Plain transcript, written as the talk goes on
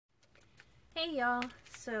Hey y'all,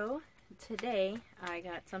 so today I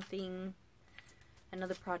got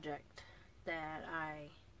another project that I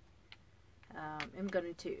am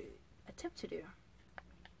going to attempt to do.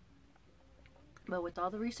 But with all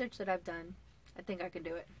the research that I've done, I think I can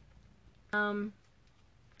do it.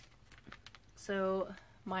 So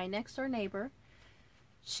my next door neighbor,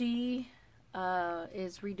 she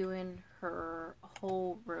is redoing her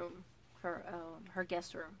whole room, her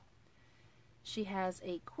guest room. She has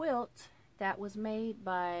a quilt that was made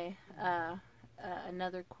by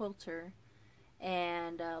another quilter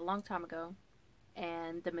and a long time ago,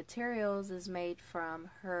 and the materials is made from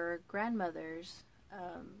her grandmother's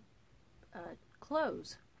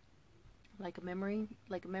clothes, like a memory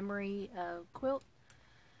quilt,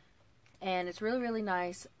 and it's really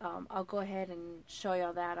nice. I'll go ahead and show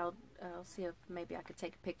y'all that. I'll see if maybe I could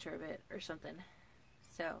take a picture of it or something.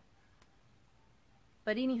 So,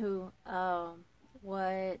 but anywho,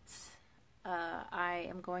 what I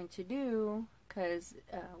am going to do, because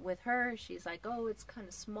with her, she's like, oh, it's kind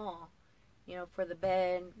of small, you know, for the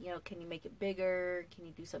bed, you know, can you make it bigger? Can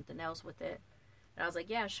you do something else with it? And I was like,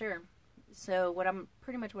 yeah, sure. So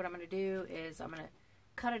pretty much what I'm going to do is I'm going to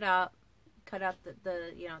cut out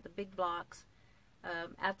the big blocks,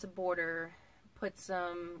 add the border, put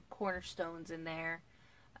some cornerstones in there,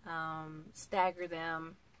 stagger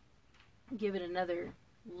them, give it another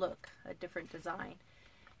look, a different design.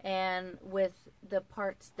 And with the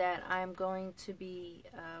parts that I'm going to be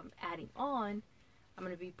adding on, I'm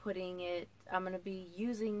going to be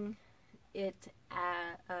using it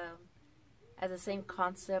as the same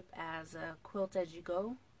concept as a quilt as you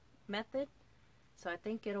go method. So I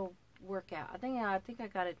think it'll work out. I think I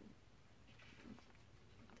got it.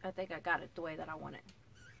 I think I got it the way that I want it.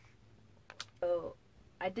 So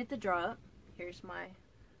I did the draw up. Here's my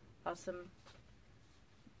awesome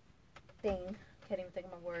thing. Can't even think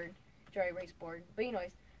of my word. Dry erase board. But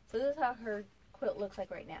anyways, so this is how her quilt looks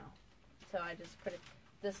like right now. So I just put it.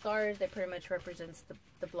 The stars, they pretty much represents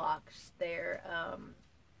the blocks. They're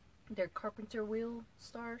carpenter wheel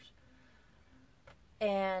stars.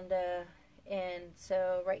 And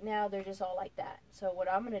so right now they're just all like that. So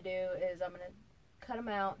what I'm gonna do is I'm gonna cut them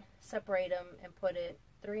out, separate them, and put it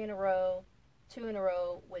 3 in a row, 2 in a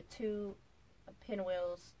row with 2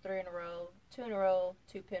 pinwheels, 3 in a row, 2 in a row,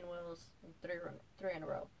 2 pinwheels, and 3 in a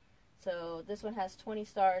row. So this one has 20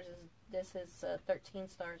 stars. This is 13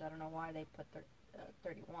 stars. I don't know why they put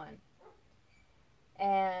 31.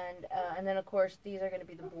 And then of course these are going to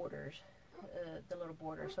be the borders, the little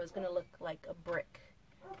borders. So it's going to look like a brick.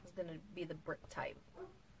 It's going to be the brick type.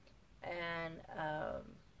 And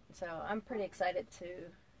so I'm pretty excited to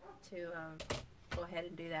go ahead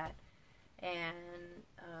and do that. And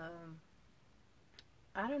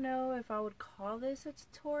I don't know if I would call this a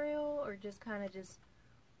tutorial or just kind of just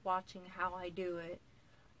watching how I do it.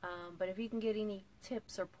 But if you can get any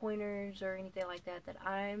tips or pointers or anything like that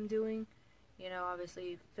I'm doing, you know,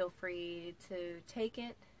 obviously feel free to take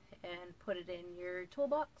it and put it in your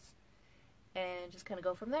toolbox and just kind of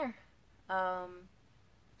go from there. I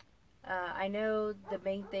know the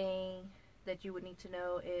main thing that you would need to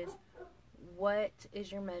know is what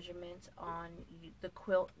is your measurement on the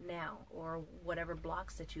quilt now, or whatever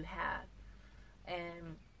blocks that you have,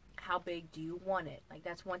 and how big do you want it? Like,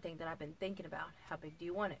 that's one thing that I've been thinking about. How big do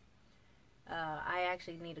you want it? I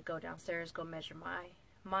actually need to go downstairs, go measure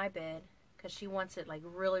my bed, because she wants it like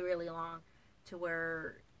really long, to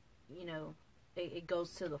where, you know, it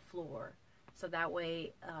goes to the floor, so that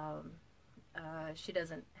way she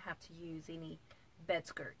doesn't have to use any bed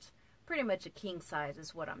skirts. Pretty much a king size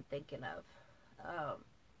is what I'm thinking of.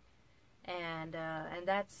 And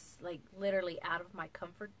that's like literally out of my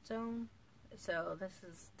comfort zone. So this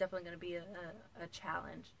is definitely going to be a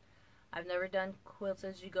challenge. I've never done quilts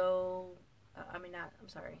as you go.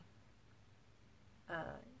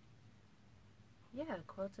 Yeah,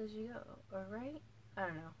 quilts as you go. Alright? I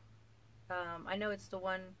don't know. I know it's the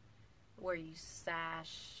one where you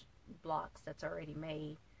sash blocks that's already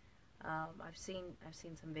made. I've seen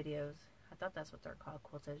some videos. I thought that's what they're called,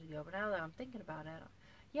 quilts as you go. But now that I'm thinking about it,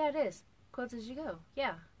 yeah, it is quilts as you go.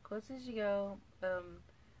 Yeah, quilts as you go.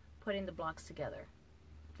 Putting the blocks together,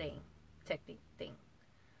 technique thing.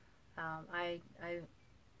 I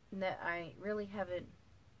really haven't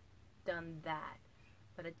done that,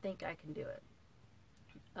 but I think I can do it.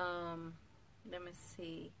 Let me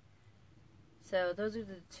see. So those are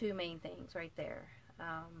the two main things right there.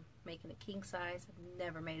 Making a king size. I've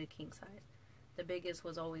never made a king size. The biggest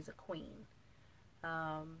was always a queen.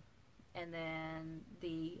 And then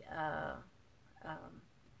the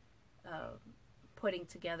putting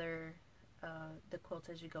together the quilt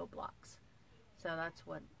as you go blocks. So that's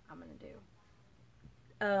what I'm going to do.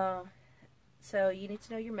 So you need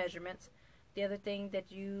to know your measurements. The other thing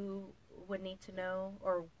that you would need to know,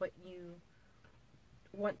 or what you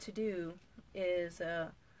want to do, is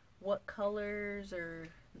what colors or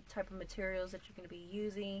type of materials that you're going to be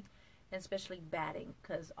using, and especially batting,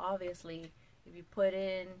 because obviously if you put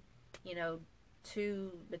in, you know,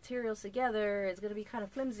 two materials together, it's going to be kind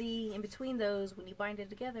of flimsy in between those when you bind it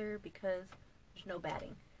together because there's no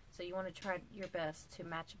batting. So you want to try your best to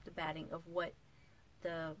match up the batting of what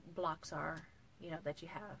the blocks are, you know, that you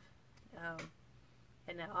have.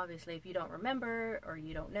 And then obviously if you don't remember, or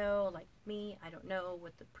you don't know, like me, I don't know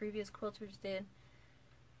what the previous quilters did,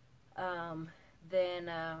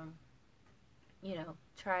 then you know,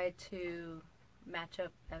 try to match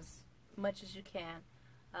up as much as you can.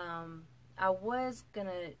 I was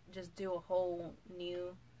gonna just do a whole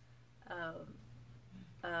new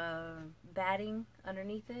batting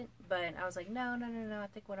underneath it, but I was like, no, I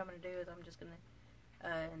think what I'm gonna do is I'm just gonna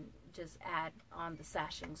just add on the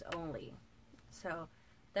sashings only. So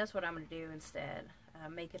that's what I'm gonna do instead.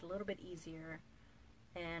 Make it a little bit easier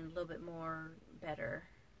and a little bit more better.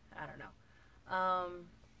 I don't know.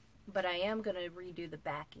 But I am gonna redo the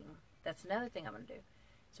backing. That's another thing I'm gonna do.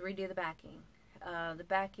 So redo the backing. The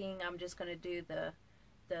backing, I'm just gonna do the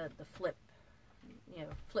flip, you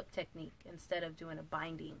know, flip technique instead of doing a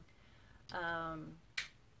binding.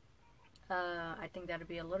 I think that'd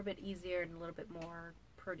be a little bit easier and a little bit more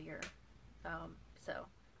prettier. So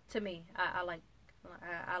to me, I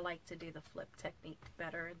like to do the flip technique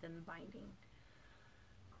better than binding.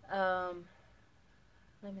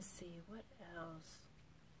 Let me see, what else?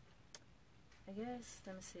 I guess,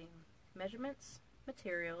 let me see, measurements,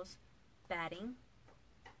 materials, batting,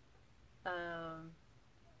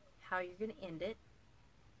 how you're going to end it,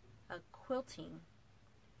 quilting.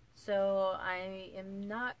 So I am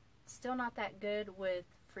still not that good with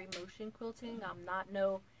free motion quilting. I'm not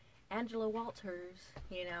no Angela Walters,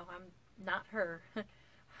 you know, I'm not her.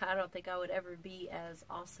 I don't think I would ever be as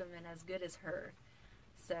awesome and as good as her.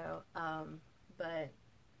 So, but,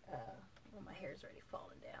 well, my hair's already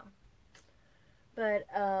falling down. But,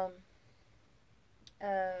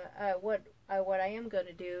 what I am going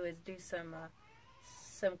to do is do some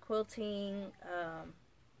quilting,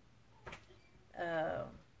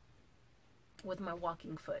 with my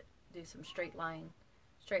walking foot. Do some straight line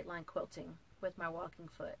quilting with my walking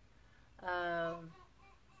foot.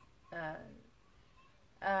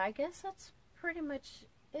 I guess that's pretty much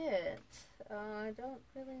it. I don't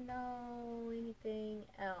really know anything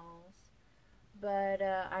else, but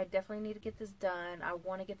I definitely need to get this done. I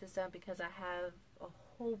want to get this done because I have a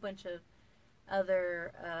whole bunch of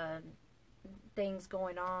other things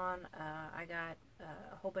going on. I got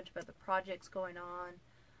a whole bunch of other projects going on,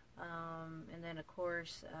 and then of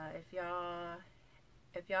course, if y'all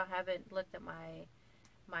haven't looked at my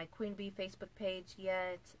Queen-Bea Facebook page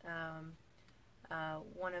yet,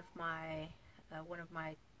 one of my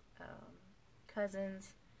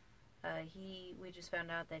cousins, we just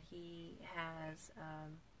found out that he has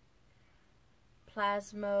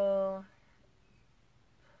plasmo.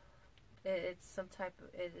 It's some type of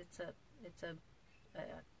it's a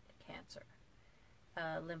cancer,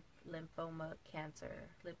 lymphoma cancer,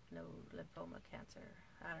 lymphoma cancer.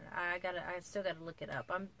 I don't know. I still gotta look it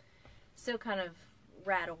up. I'm still kind of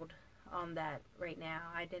rattled on that right now.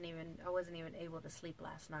 I wasn't even able to sleep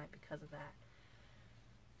last night because of that.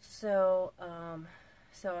 So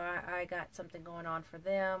I got something going on for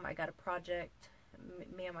them. I got a project.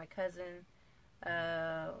 Me and my cousin,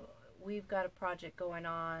 we've got a project going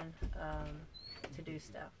on to do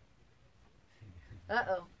stuff.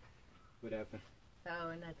 Uh-oh. What happened?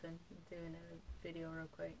 Oh, nothing. I'm doing a video real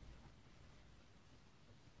quick.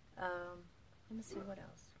 Let me see what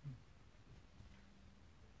else.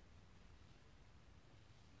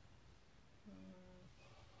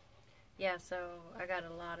 Yeah, so I got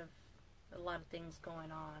a lot of things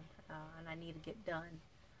going on, and I need to get done.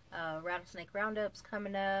 Rattlesnake Roundup's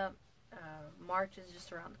coming up. March is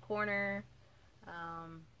just around the corner.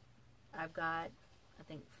 I've got, I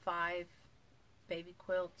think, 5 baby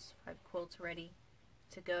quilts, 5 quilts ready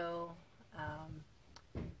to go.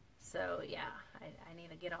 So yeah, I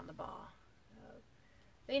need to get on the ball.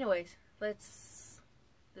 But anyways, let's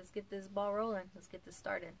get this ball rolling. Let's get this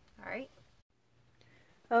started. All right.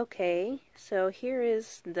 Okay, so here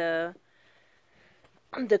is the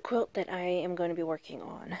quilt that I am going to be working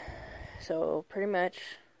on. So pretty much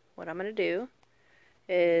what I'm going to do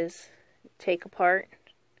is take apart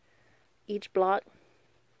each block.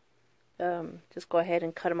 Just go ahead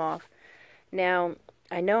and cut them off. Now,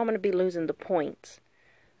 I know I'm going to be losing the points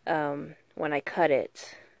when I cut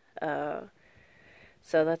it. So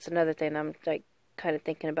that's another thing. I'm like kind of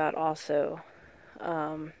thinking about also.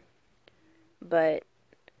 But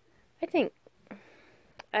I think,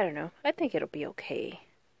 I don't know, I think it'll be okay.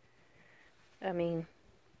 I mean,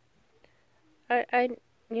 I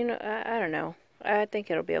I don't know. I think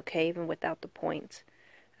it'll be okay even without the points.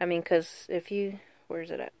 I mean, because if you, where's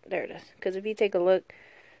it at? There it is. Because if you take a look,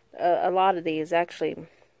 a lot of these, actually,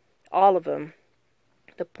 all of them,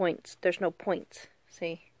 the points, there's no points,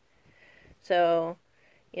 see? So,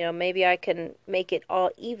 maybe I can make it all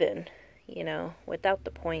even, without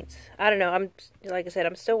the points. I don't know. Like I said,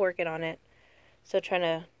 I'm still working on it. Still trying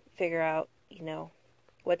to figure out,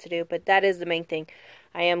 what to do. But that is the main thing.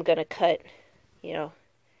 I am going to cut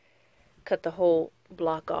the whole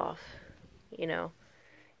block off,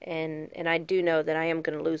 and I do know that I am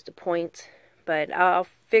going to lose the points, but I'll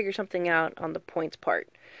figure something out on the points part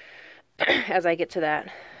as I get to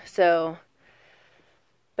that. So,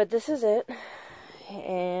 but this is it,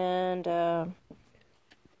 and I'm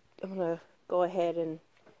going to go ahead and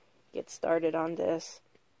get started on this.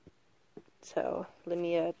 So let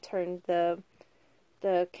me turn the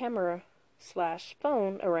camera /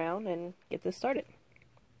 phone around and get this started.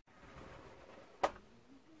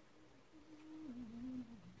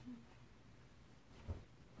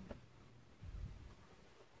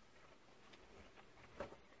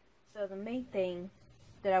 So the main thing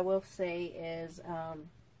that I will say is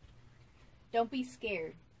don't be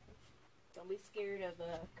scared. Don't be scared of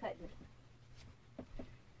cutting it.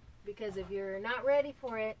 Because if you're not ready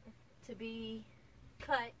for it to be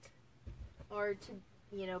cut or to,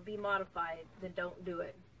 be modified, then don't do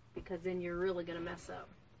it. Because then you're really going to mess up.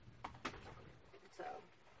 So.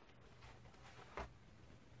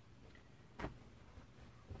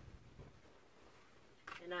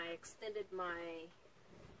 And I extended my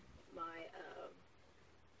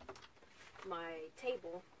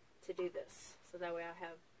table to do this, so that way I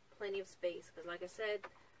have plenty of space, because like I said,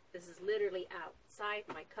 this is literally outside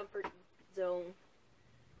my comfort zone.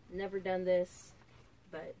 Never done this,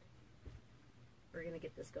 but we're gonna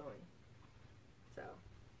get this going. So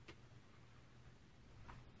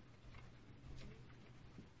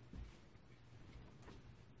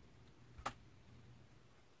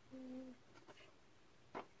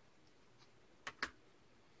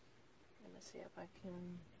let me see if I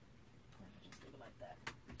can just leave it like that.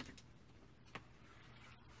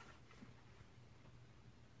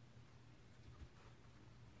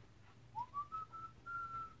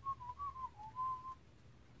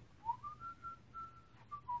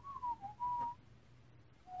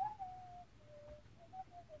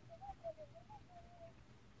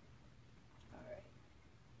 Alright.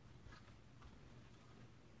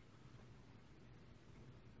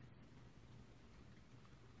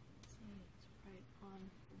 See, it's right on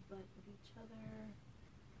the butt of each other.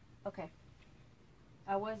 Okay.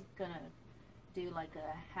 I was gonna do like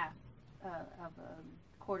a half of a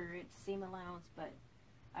quarter-inch seam allowance, but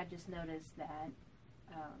I just noticed that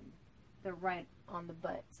they're right on the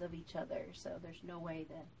butts of each other, so there's no way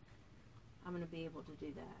that I'm gonna be able to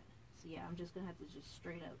do that. So yeah, I'm just gonna have to just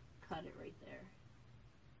straight up cut it right there.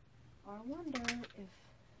 Or I wonder if,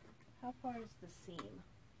 how far is the seam?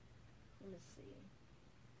 Let me see.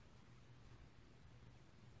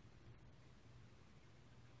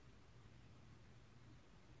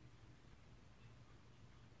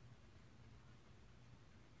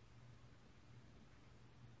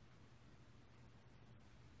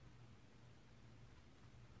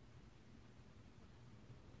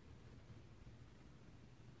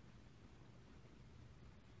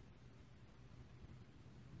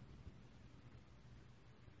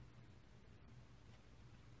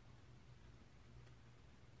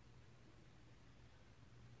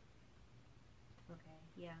 Okay,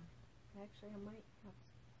 yeah. Actually, I might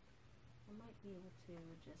be able to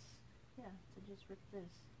just rip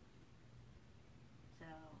this. So,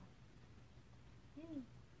 yeah.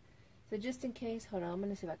 So just in case, hold on, I'm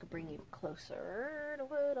gonna see if I can bring you closer to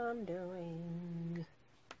what I'm doing.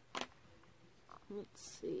 Let's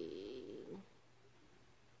see.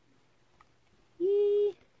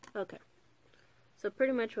 Yee. Okay. So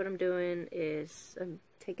pretty much what I'm doing is I'm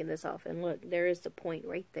taking this off, and look, there is the point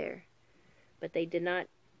right there. But they did not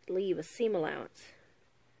leave a seam allowance.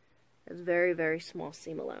 That's very, very small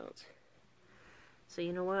seam allowance. So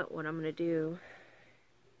you know what? What I'm going to do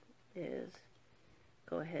is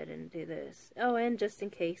go ahead and do this. Oh, and just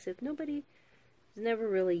in case, if nobody has never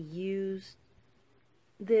really used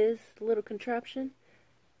this little contraption,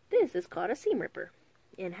 this is called a seam ripper.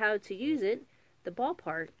 And how to use it, the ball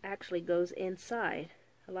part actually goes inside.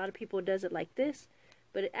 A lot of people does it like this,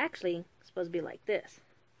 but it actually is supposed to be like this.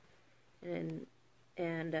 And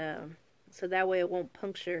so that way it won't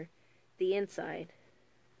puncture the inside.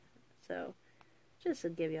 So just to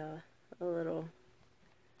give you a little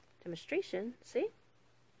demonstration. See?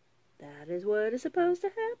 That is what is supposed to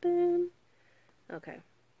happen. Okay.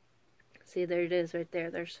 See, there it is right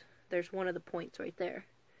there. There's one of the points right there.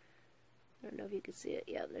 I don't know if you can see it.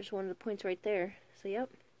 Yeah, there's one of the points right there. So,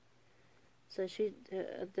 yep. So she,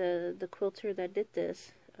 the quilter that did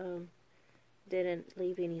this, didn't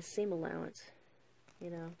leave any seam allowance,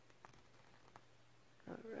 you know.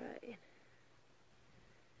 Alright.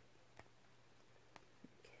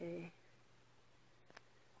 Okay.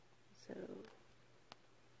 So,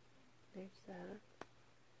 there's that.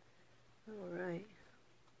 Alright.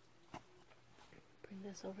 Bring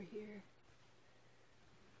this over here.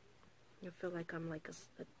 I feel like I'm like a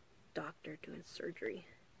doctor doing surgery.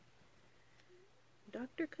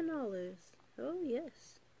 Dr. Canales. Oh,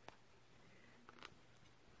 yes.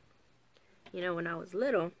 You know, when I was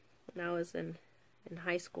little, when I was in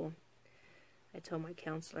high school, I told my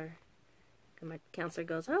counselor, and my counselor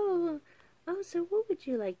goes, oh, so what would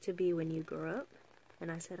you like to be when you grow up?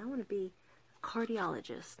 And I said, I want to be a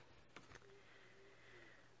cardiologist.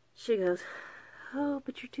 She goes, oh,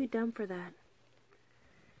 but you're too dumb for that.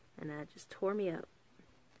 And that just tore me up.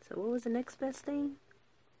 So what was the next best thing?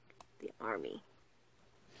 The Army.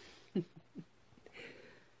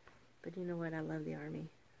 But you know what? I love the Army.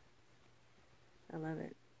 I love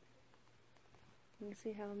it. You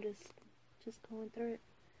see how I'm just going through it?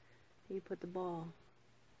 You put the ball.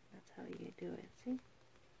 That's how you do it. See?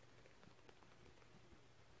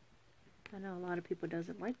 I know a lot of people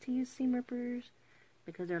doesn't like to use seam rippers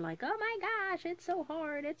because they're like, oh my gosh, it's so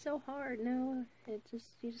hard, it's so hard. No, you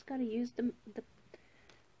just gotta use the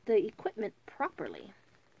equipment properly.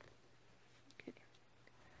 Okay.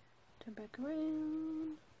 Turn back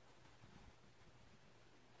around.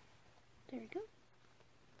 There you go.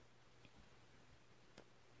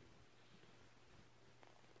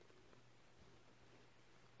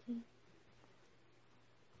 See?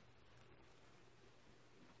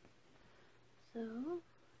 So,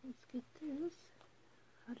 let's get this.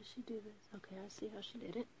 How does she do this? Okay, I see how she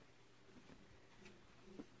did it.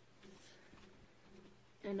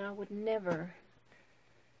 And I would never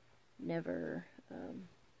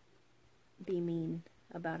be mean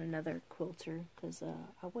about another quilter, because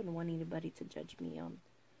I wouldn't want anybody to judge me on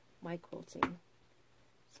my quilting.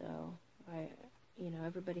 So,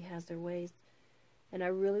 everybody has their ways. And I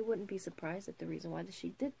really wouldn't be surprised at the reason why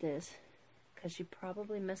she did this, because she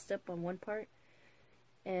probably messed up on one part.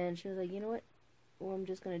 And she was like, you know what? Well, I'm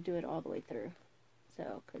just going to do it all the way through.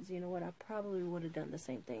 So, because you know what? I probably would have done the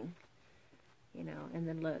same thing. You know, and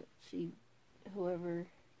then look, whoever,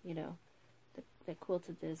 that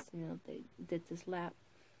quilted this, they did this lap.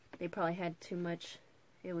 They probably had too much.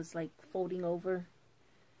 It was like folding over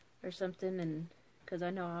or something. And because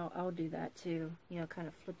I know I'll do that too. Kind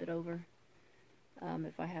of flip it over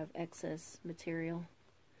if I have excess material.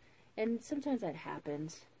 And sometimes that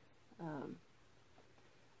happens.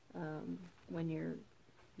 When you're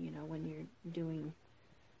doing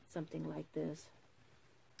something like this,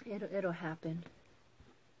 it'll happen,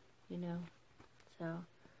 so,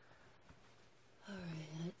 alright,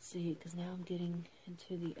 let's see, because now I'm getting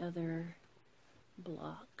into the other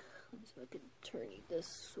block. Let's see if I can turn it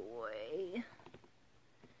this way,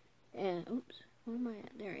 and, oops, where am I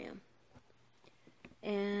at? There I am.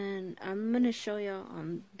 And I'm going to show y'all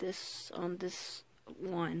on this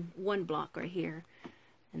one block right here.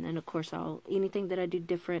 And then, of course, anything that I do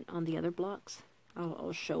different on the other blocks,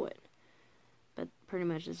 I'll show it. But pretty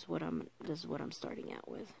much this is what I'm starting out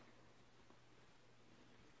with.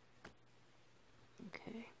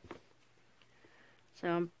 Okay. So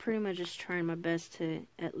I'm pretty much just trying my best to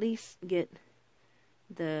at least get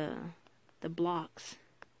the blocks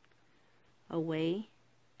away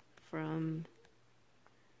from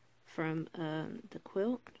the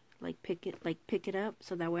quilt. Pick it up,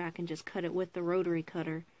 so that way I can just cut it with the rotary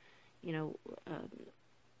cutter, the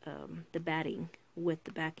batting with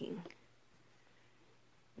the backing.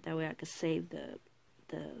 That way I could save the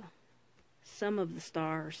some of the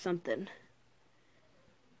star or something.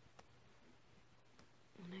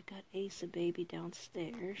 And I got Ace, a baby,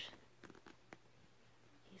 downstairs.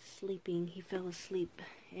 He's sleeping. He fell asleep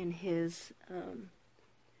in his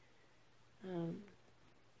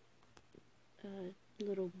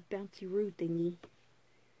little bouncy-roo thingy.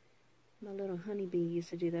 My little honeybee used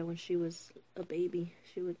to do that when she was a baby.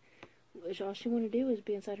 All she wanted to do was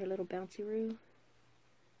be inside her little bouncy-roo.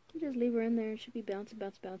 You just leave her in there and she'd be bouncing,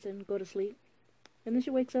 go to sleep. And then she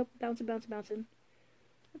wakes up, bouncing.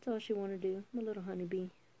 That's all she wanted to do. My little honeybee.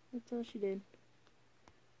 That's all she did.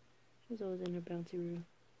 She was always in her bouncy-roo.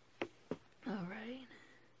 Alright.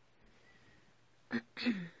 There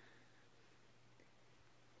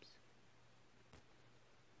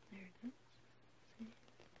it goes.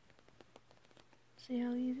 See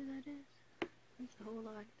how easy that is? That's a whole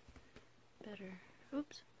lot better.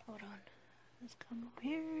 Oops, hold on. Let's come over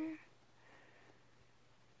here.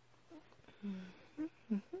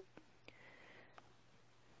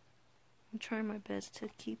 I'm trying my best to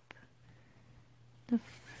keep the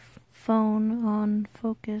phone on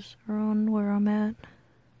focus or on where I'm at.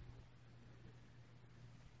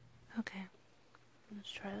 Okay, let's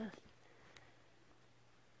try this.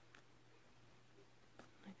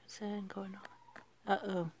 Like I said, going on.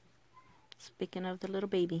 Uh-oh. Speaking of the little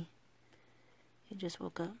baby, he just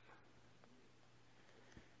woke up.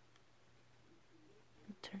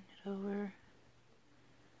 Turn it over.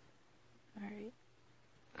 Alright.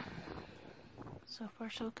 So far,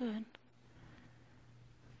 so good.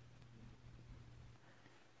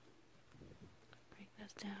 Break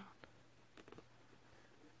this down.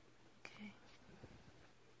 Okay.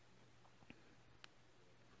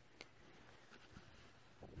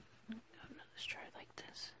 Let's try it like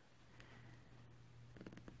this.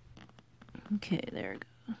 Okay, there it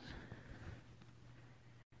goes.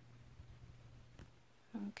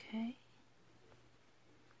 Okay.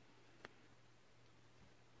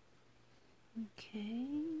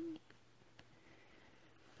 Okay.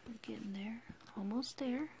 We're getting there. Almost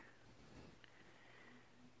there.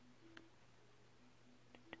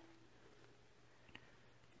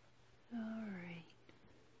 Alright.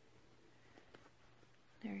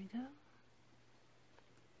 There you go.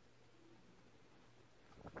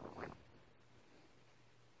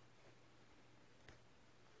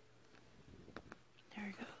 There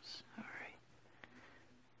it goes. Alright.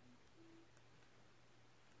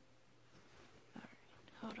 Alright.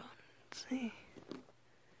 Hold on. Let's see.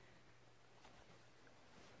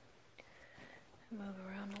 Move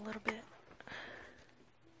around a little bit.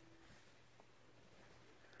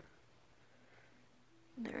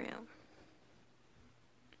 There I am.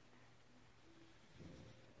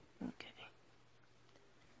 Okay.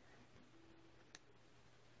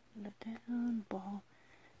 Let down, ball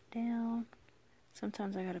down.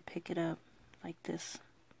 Sometimes I gotta pick it up like this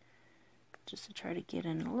just to try to get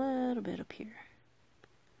in a little bit up here.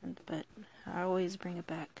 But I always bring it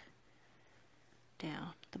back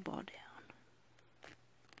down, the ball down.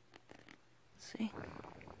 See?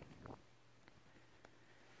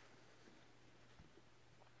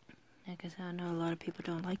 Like I said, I know a lot of people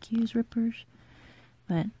don't like to use rippers,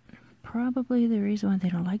 but probably the reason why they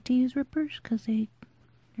don't like to use rippers because they're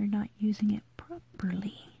not using it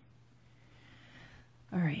properly.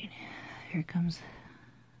 Alright, here comes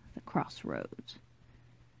the crossroads.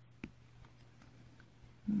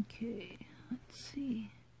 Okay, let's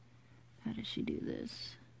see. How does she do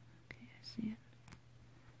this? Okay, I see it.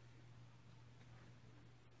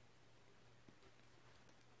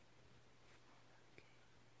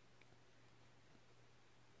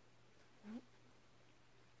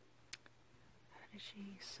 How does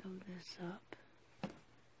she sew this up? Let's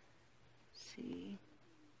see.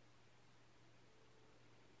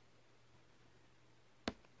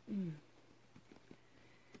 Oh,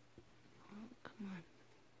 come on.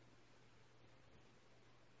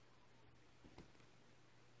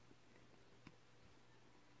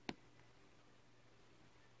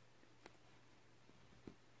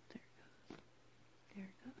 There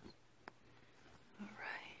it goes.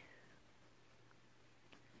 Alright.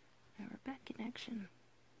 Now we're back in action.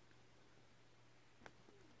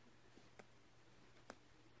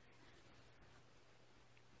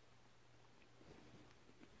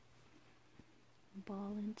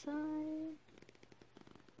 Ball inside.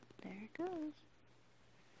 There it goes.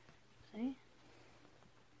 See?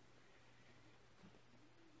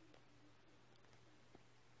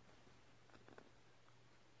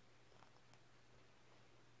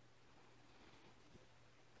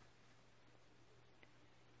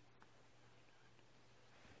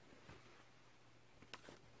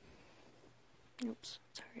 Oops,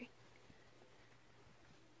 sorry.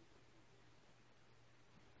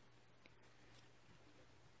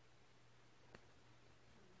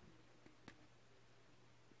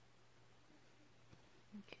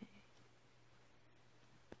 Okay.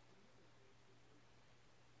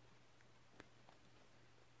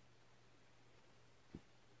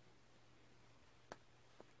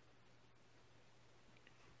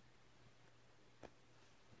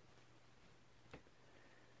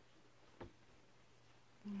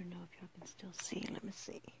 I don't know if y'all can still see. Let me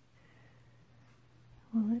see.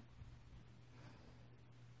 Will it?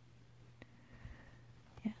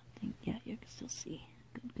 Yeah, yeah, you can still see.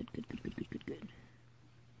 Good.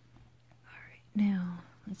 Alright, now,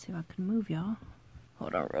 let's see if I can move y'all.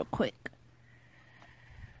 Hold on real quick.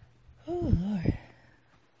 Oh, Lord.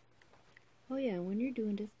 Oh, yeah, when you're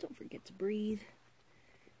doing this, don't forget to breathe.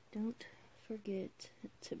 Don't forget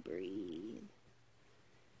to breathe.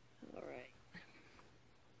 Alright.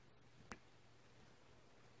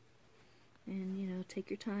 And, you know, take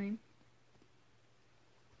your time.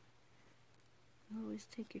 Always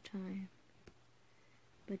take your time.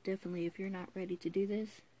 But definitely, if you're not ready to do this,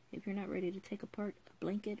 if you're not ready to take apart a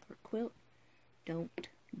blanket or quilt, don't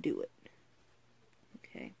do it.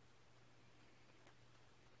 Okay?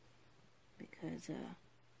 Because,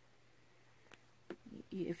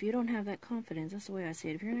 if you don't have that confidence, that's the way I say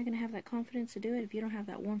it. If you're not going to have that confidence to do it, if you don't have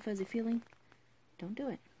that warm, fuzzy feeling, don't do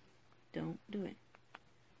it. Don't do it.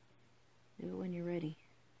 Do it when you're ready.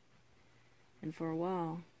 And for a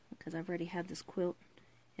while, because I've already had this quilt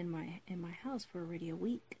in my house for already a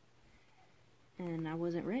week, and I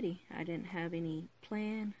wasn't ready. I didn't have any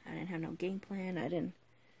plan. I didn't have no game plan.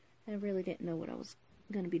 I really didn't know what I was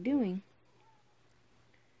going to be doing.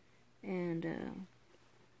 And let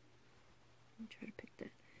me try to pick that.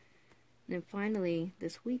 And then finally,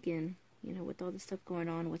 this weekend, you know, with all the stuff going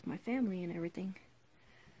on with my family and everything,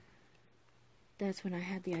 that's when I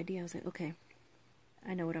had the idea. I was like, okay,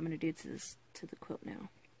 I know what I'm going to do to the quilt now.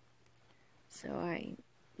 So I,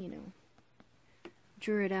 you know,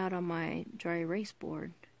 drew it out on my dry erase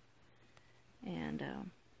board, and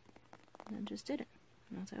then just did it.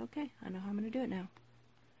 And I was like, okay, I know how I'm going to do it now.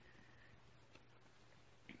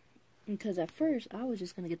 Because at first, I was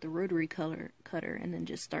just going to get the rotary cutter and then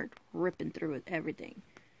just start ripping through it, everything.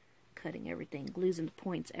 Cutting everything, losing the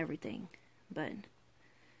points, everything. But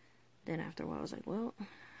then after a while, I was like, well,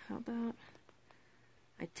 how about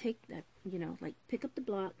I take that, you know, like pick up the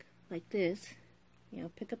block like this. You know,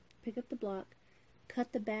 pick up the block,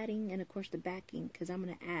 cut the batting, and of course the backing, because I'm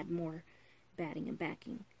going to add more batting and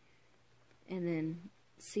backing. And then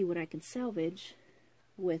see what I can salvage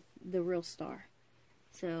with the real star.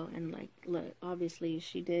 So, and like, look, obviously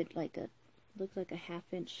she did like looks like a 1/2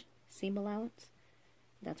 inch seam allowance.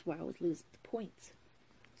 That's why I was losing the points.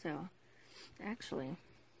 So, actually,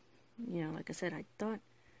 you know, like I said, I thought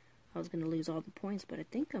I was going to lose all the points, but I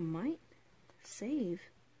think I might save,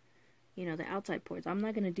 you know, the outside points. I'm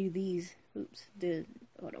not going to do these,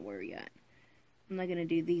 hold on, where are you at? I'm not going to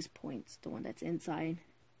do these points, the one that's inside.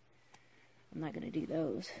 I'm not going to do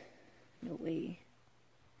those. No way.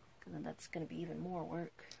 Because then that's going to be even more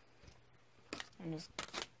work. I'm just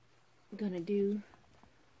going to do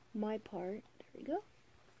my part. There we go.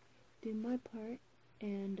 Do my part,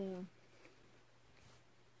 and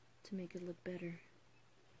to make it look better.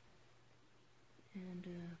 And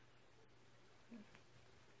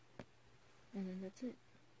then that's it.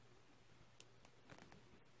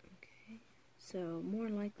 Okay. So more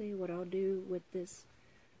than likely, what I'll do with this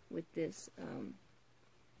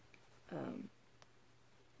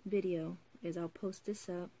video is I'll post this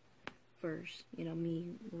up first, you know,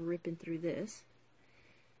 me ripping through this,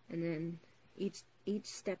 and then each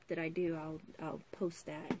step that I do, I'll post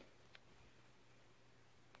that,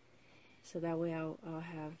 so that way I'll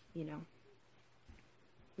have, you know,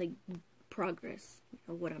 like progress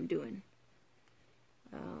of what I'm doing,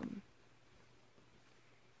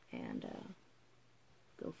 and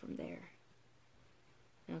go from there.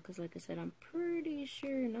 Now, because like I said, I'm pretty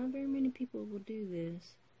sure not very many people will do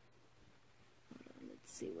this. Hold on,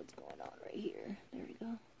 let's see what's going on right here. There we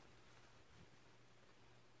go.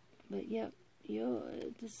 But yep,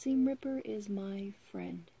 the seam ripper is my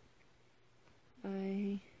friend.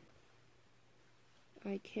 I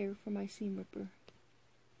care for my seam ripper.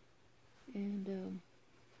 And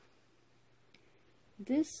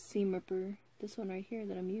this seam ripper, this one right here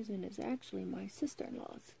that I'm using, is actually my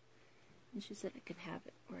sister-in-law's. And she said I can have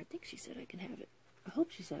it. Or I think she said I can have it. I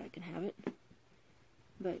hope she said I can have it.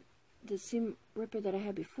 But the seam ripper that I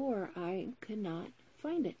had before, I could not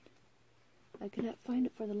find it. I could not find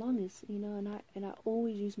it for the longest, you know, and I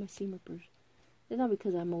always use my seam rippers. It's not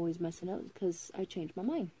because I'm always messing up, it's because I change my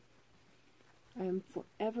mind. I am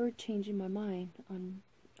forever changing my mind on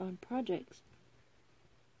projects.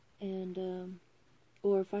 And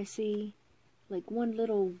or if I see like one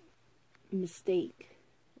little mistake,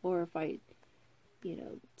 or if I, you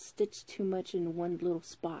know, stitch too much in one little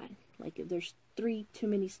spot, like if there's 3 too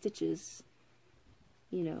many stitches,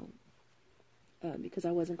 you know, because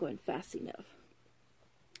I wasn't going fast enough,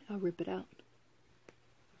 I'll rip it out.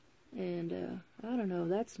 And I don't know if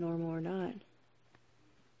that's normal or not,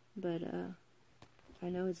 but I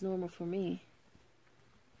know it's normal for me,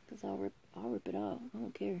 because I'll rip it out. I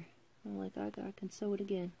don't care. I'm like, I can sew it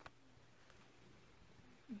again.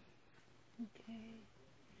 Okay.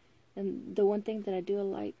 And the one thing that I do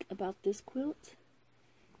like about this quilt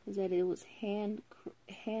is that it was hand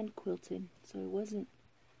quilted, so it wasn't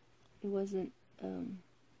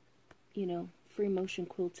you know, free motion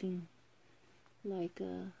quilting like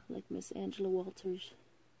Miss Angela Walters.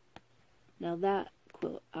 Now that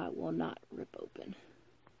quilt I will not rip open,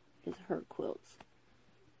 because her quilts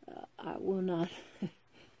I will not.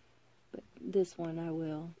 But this one I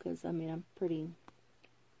will, because I mean I'm pretty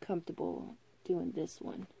comfortable doing this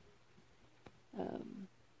one.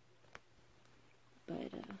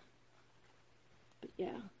 But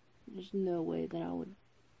yeah, there's no way that I would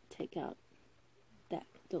take out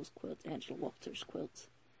those quilts, Angela Walters quilts.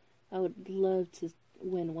 I would love to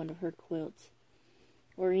win one of her quilts,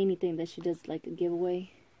 or anything that she does, like a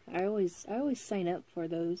giveaway. I always sign up for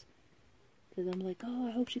those, because I'm like, oh,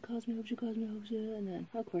 I hope she calls me, and then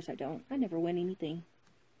of course I don't. I never win anything.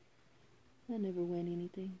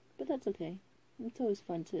 But that's okay. It's always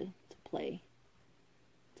fun to play,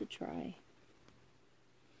 to try.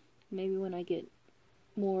 Maybe when I get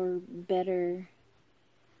better,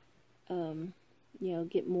 you know,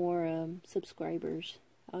 get more subscribers,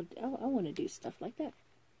 I want to do stuff like that.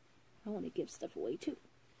 I want to give stuff away too.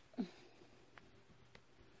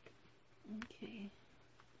 Okay,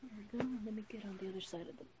 there we go. Let me get on the other side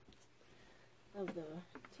of the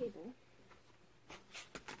table.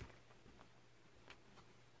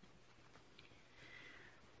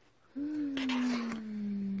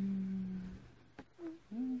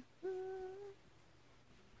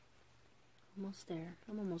 Almost there.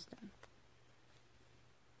 I'm almost done.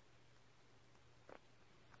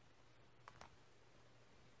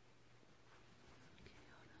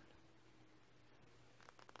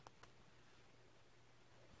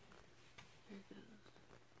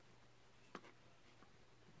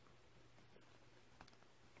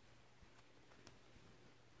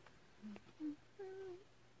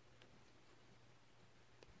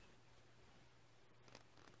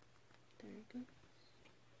 There you go.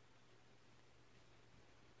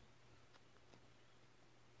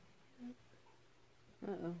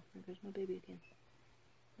 Uh-oh, there goes my baby again.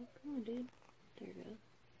 Oh, come on, dude. There you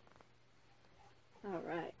go.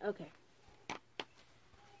 Alright, okay.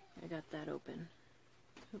 I got that open.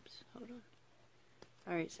 Oops, hold on.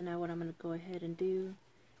 Alright, so now what I'm going to go ahead and do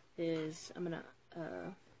is I'm going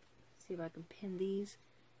to see if I can pin the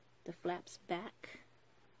flaps back,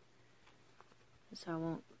 so I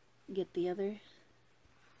won't get the other.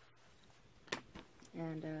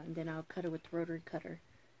 And then I'll cut it with the rotary cutter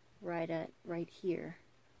right here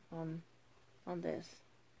on this.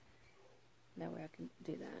 That way I can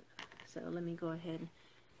do that. So let me go ahead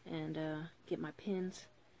and get my pins,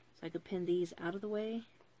 so I can pin these out of the way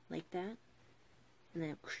like that, and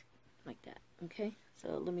then like that. Okay,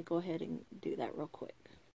 so let me go ahead and do that real quick.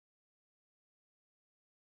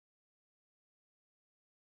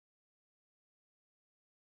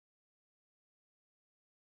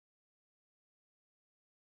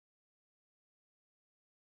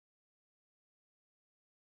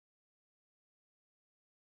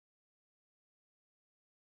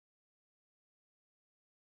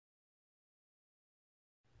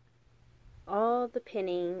 All the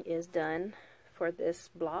pinning is done for this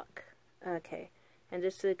block. Okay, and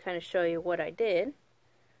just to kind of show you what I did,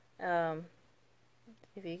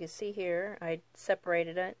 if you can see here, I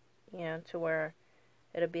separated it, you know, to where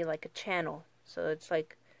it'll be like a channel. So it's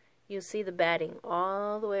like you see the batting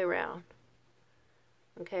all the way around.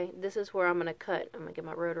 Okay, this is where I'm going to cut. I'm going to get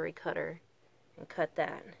my rotary cutter and cut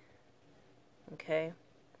that. Okay,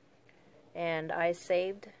 and I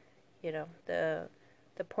saved, you know, the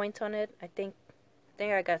points on it. I think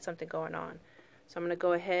I got something going on, so I'm gonna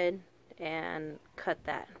go ahead and cut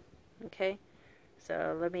that. Okay,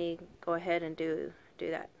 so let me go ahead and do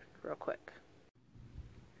that real quick.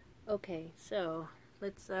 Okay, so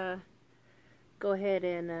let's go ahead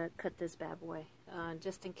and cut this bad boy,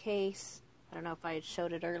 just in case. I don't know if I had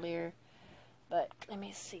showed it earlier, but let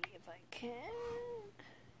me see if I can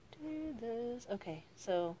do this. Okay,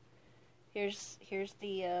 so here's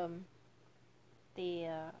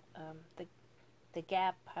the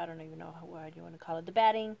gap. I don't even know what you want to call it. The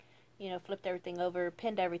batting, you know, flipped everything over,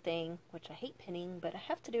 pinned everything, which I hate pinning, but I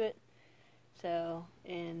have to do it. So,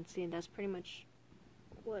 and see, that's pretty much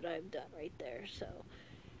what I've done right there. So,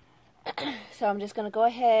 so I'm just gonna go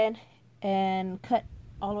ahead and cut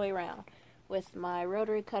all the way around with my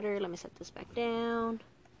rotary cutter. Let me set this back down.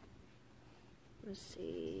 Let's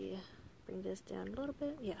see, bring this down a little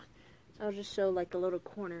bit. Yeah. I'll just show like a little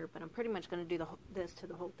corner, but I'm pretty much going to do this to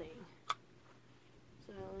the whole thing.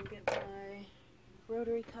 So I'll get my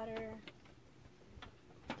rotary cutter.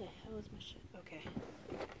 What the hell is my shit? Okay.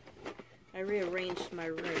 I rearranged my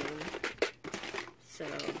room. So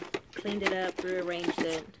cleaned it up, rearranged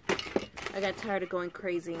it. I got tired of going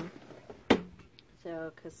crazy.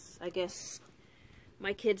 So, because I guess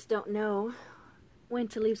my kids don't know when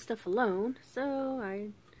to leave stuff alone, so I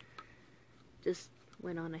just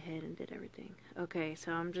went on ahead and did everything. Okay,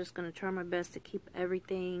 so I'm just going to try my best to keep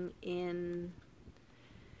everything in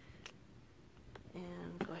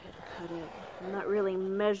and go ahead and cut it. I'm not really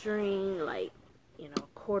measuring like, you know,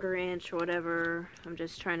 1/4 inch or whatever. I'm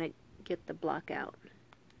just trying to get the block out.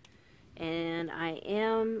 And I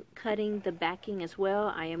am cutting the backing as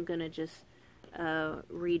well. I am going to just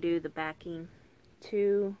redo the backing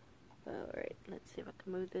too. Alright, let's see if I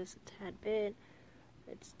can move this a tad bit.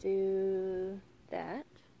 Let's do that.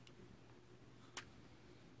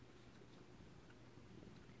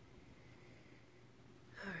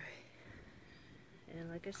 Alright.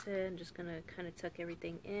 And like I said, I'm just going to kind of tuck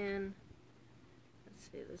everything in.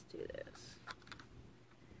 Let's see, let's do this.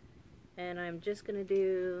 And I'm just going to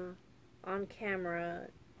do on camera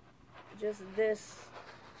just this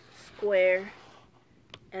square,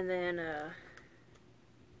 and then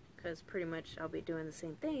because pretty much I'll be doing the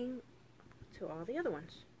same thing to all the other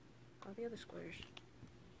ones, all the other squares.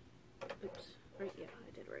 Oops, right, yeah,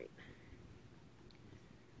 I did right.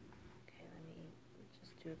 Okay, let me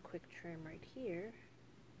just do a quick trim right here.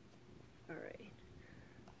 Alright,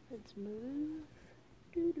 let's move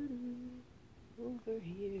over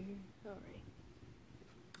here. Alright,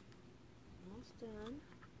 almost done.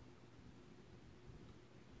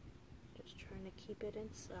 Just trying to keep it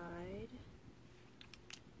inside.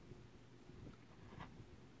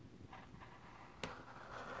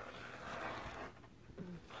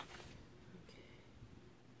 Okay.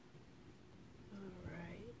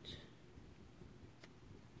 Alright.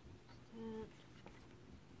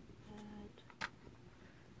 That.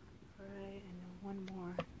 Alright, and then one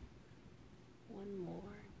more.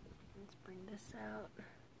 Let's bring this out.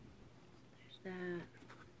 There's that.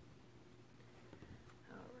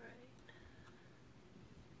 Alright.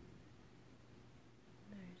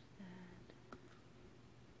 There's that.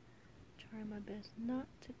 Try my best not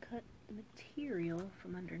to cut the material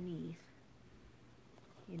from underneath.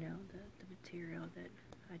 You know, the material that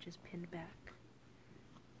I just pinned back.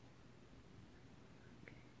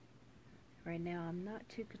 Okay. Right now I'm not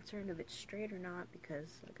too concerned if it's straight or not,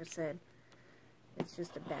 because like I said, it's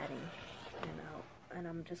just a batting, and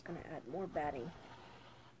I'm just going to add more batting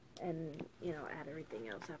and, you know, add everything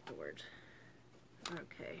else afterwards.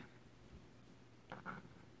 Okay.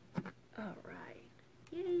 Alright.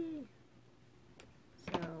 Yay!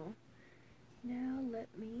 So, now let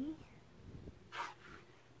me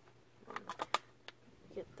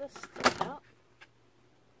get this stuff out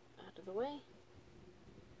of the way.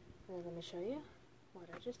 And let me show you what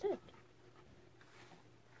I just did.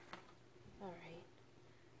 Alright.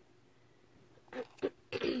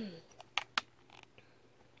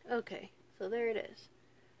 Okay, so there it is.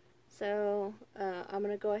 So I'm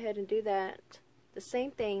going to go ahead and do that. The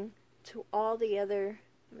same thing to all the other,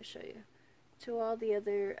 let me show you, to all the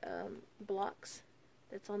other blocks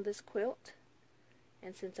that's on this quilt.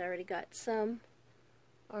 And since I already got some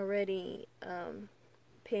already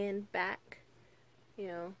pinned back, you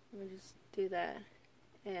know, let me just do that.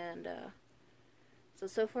 And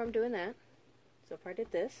so far I'm doing that. So far I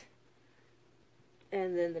did this.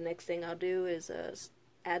 And then the next thing I'll do is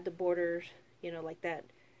add the borders, you know, like that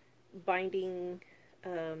binding,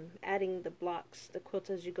 adding the blocks, the quilt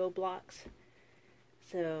as you go blocks.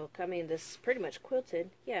 So, I mean, this is pretty much quilted,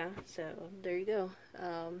 yeah, so there you go.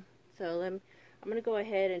 So I'm going to go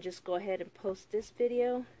ahead and post this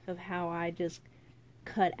video of how I just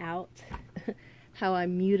cut out, how I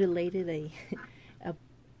mutilated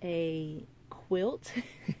a quilt.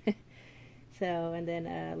 So, and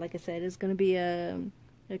then, like I said, it's going to be a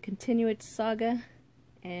continuous saga,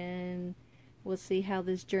 and we'll see how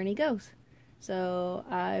this journey goes. So,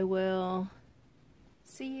 I will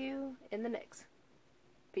see you in the next.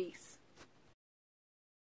 Peace.